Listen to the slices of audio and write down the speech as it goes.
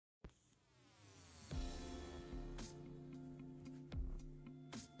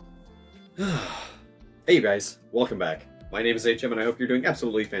Hey you guys, welcome back. My name is HM and I hope you're doing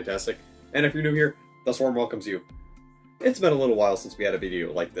absolutely fantastic. And if you're new here, the Swarm welcomes you. It's been a little while since we had a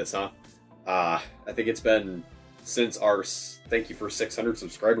video like this, huh? I think it's been since our thank you for 600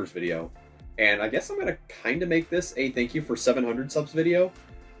 subscribers video. And I guess I'm gonna kinda make this a thank you for 700 subs video,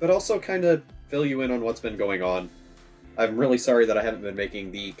 but also kinda fill you in on what's been going on. I'm really sorry that I haven't been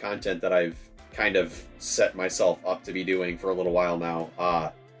making the content that I've kind of set myself up to be doing for a little while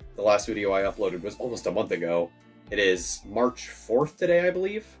now. The last video I uploaded was almost a month ago. It is March 4th today, I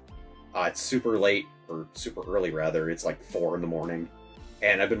believe. It's super late, or super early rather. It's like 4 in the morning.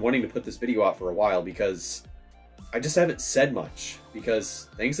 And I've been wanting to put this video out for a while because I just haven't said much, because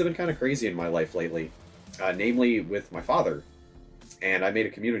things have been kind of crazy in my life lately. Namely with my father. And I made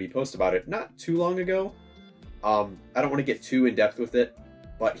a community post about it not too long ago. I don't want to get too in-depth with it,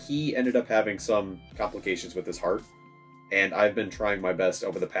 but he ended up having some complications with his heart. And I've been trying my best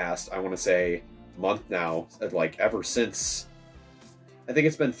over the past, I want to say, month now, like ever since, I think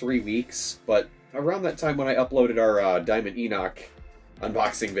it's been 3 weeks, but around that time when I uploaded our Diamond Enoch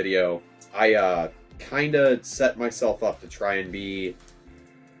unboxing video, I kind of set myself up to try and be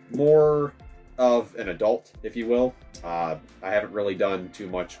more of an adult, if you will. I haven't really done too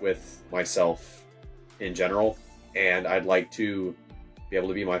much with myself in general, and I'd like to be able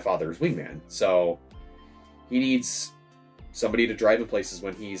to be my father's wingman. So he needs somebody to drive in places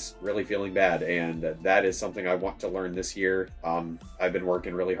when he's really feeling bad, and that is something I want to learn this year. I've been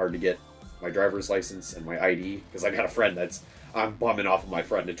working really hard to get my driver's license and my ID, because I got a friend I'm bumming off of my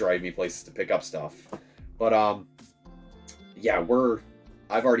friend to drive me places to pick up stuff. But yeah,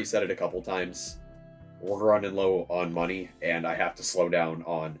 I've already said it a couple times, we're running low on money, and I have to slow down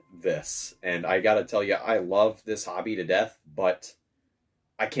on this. And I gotta tell you, I love this hobby to death, but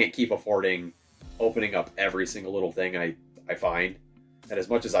I can't keep affording opening up every single little thing I find. And as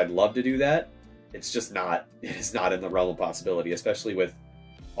much as I'd love to do that, it's just not, it is not in the realm of possibility, especially with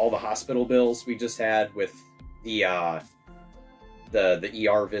all the hospital bills we just had with the ER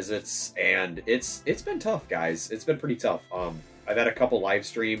visits, and it's been tough, guys. It's been pretty tough. I've had a couple live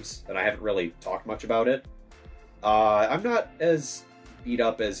streams and I haven't really talked much about it. I'm not as beat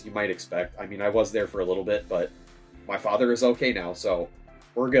up as you might expect. I mean, I was there for a little bit, but my father is okay now, so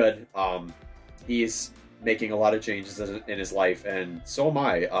we're good. He's making a lot of changes in his life, and so am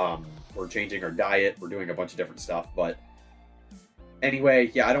I. We're changing our diet, we're doing a bunch of different stuff, but anyway,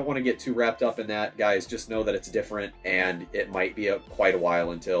 yeah, I don't want to get too wrapped up in that, guys. Just know that it's different, and it might be quite a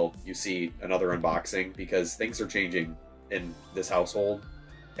while until you see another unboxing, because things are changing in this household,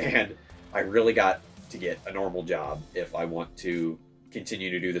 and I really got to get a normal job if I want to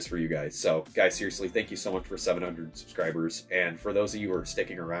continue to do this for you guys. So, guys, seriously, thank you so much for 700 subscribers, and for those of you who are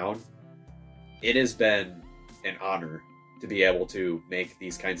sticking around, it has been an honor to be able to make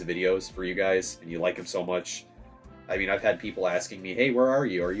these kinds of videos for you guys, and you like them so much. I mean, I've had people asking me, hey, where are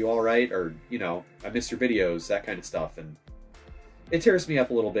you? Are you all right? Or, you know, I miss your videos, that kind of stuff. And it tears me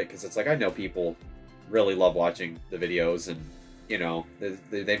up a little bit, because it's like, I know people really love watching the videos, and, you know,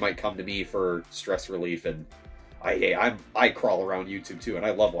 they might come to me for stress relief, and I crawl around YouTube too, and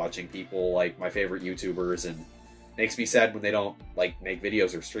I love watching people like my favorite YouTubers, and makes me sad when they don't like make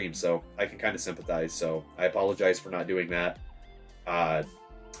videos or streams, so I can kind of sympathize. So I apologize for not doing that. I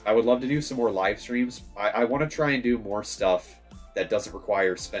would love to do some more live streams. I want to try and do more stuff that doesn't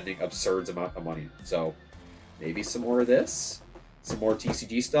require spending absurd amount of money. So maybe some more of this, some more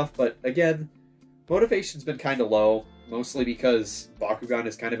TCG stuff. But again, motivation's been kind of low, mostly because Bakugan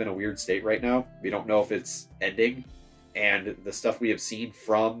is kind of in a weird state right now. We don't know if it's ending, and the stuff we have seen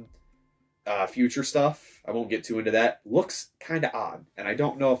from future stuff, I won't get too into that, looks kind of odd, and I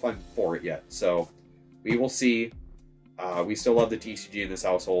don't know if I'm for it yet. So we will see. We still love the TCG in this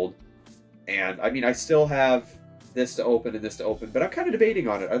household, and I mean, I still have this to open and this to open, but I'm kind of debating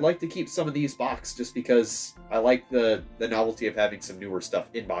on it. I'd like to keep some of these boxed just because I like the novelty of having some newer stuff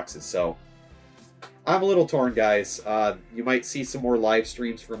in boxes. So I'm a little torn, guys. You might see some more live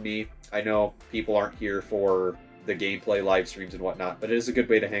streams from me. I know people aren't here for the gameplay live streams and whatnot, but it is a good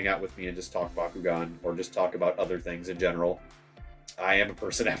way to hang out with me and just talk Bakugan, or just talk about other things in general. I am a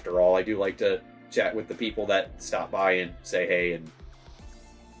person after all. I do like to chat with the people that stop by and say hey, and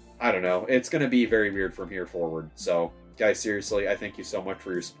I don't know. It's going to be very weird from here forward. So, guys, seriously, I thank you so much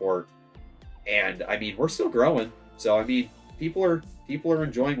for your support. And, I mean, we're still growing. So, I mean, people are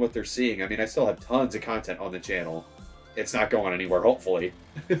enjoying what they're seeing. I mean, I still have tons of content on the channel. It's not going anywhere, hopefully.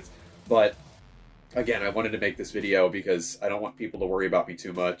 But again, I wanted to make this video because I don't want people to worry about me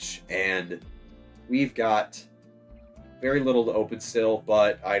too much, and we've got very little to open still,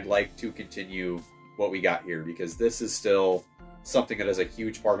 but I'd like to continue what we got here, because this is still something that is a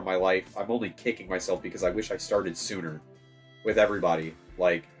huge part of my life. I'm only kicking myself because I wish I started sooner with everybody.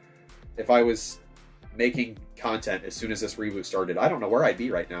 Like, if I was making content as soon as this reboot started, I don't know where I'd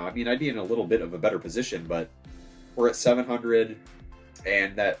be right now. I mean, I'd be in a little bit of a better position, but we're at 700,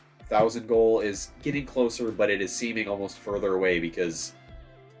 and that 1,000 goal is getting closer, but it is seeming almost further away because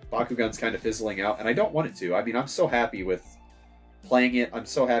Bakugan's kind of fizzling out, and I don't want it to. I mean, I'm so happy with playing it. I'm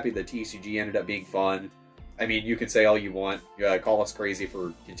so happy that TCG ended up being fun. I mean, you can say all you want, call us crazy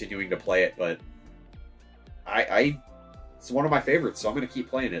for continuing to play it, but it's one of my favorites, so I'm going to keep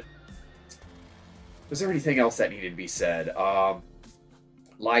playing it. Was there anything else that needed to be said?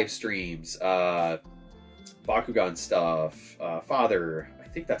 Live streams, Bakugan stuff, Father. I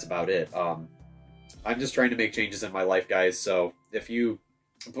think that's about it. I'm just trying to make changes in my life, guys, so if you...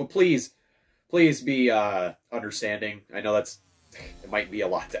 Please be understanding. I know it might be a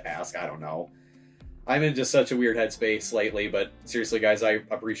lot to ask, I don't know. I'm in just such a weird headspace lately, but seriously, guys, I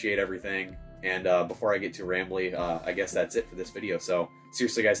appreciate everything. And before I get too rambly, I guess that's it for this video. So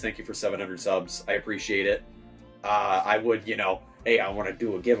seriously, guys, thank you for 700 subs. I appreciate it. I would, hey, I want to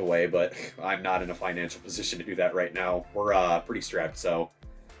do a giveaway, but I'm not in a financial position to do that right now. We're pretty strapped. So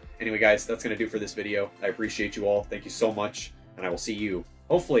anyway, guys, that's going to do for this video. I appreciate you all. Thank you so much. And I will see you,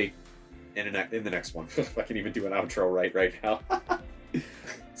 hopefully, in the next one. If I can even do an outro right now.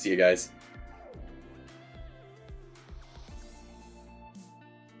 See you guys.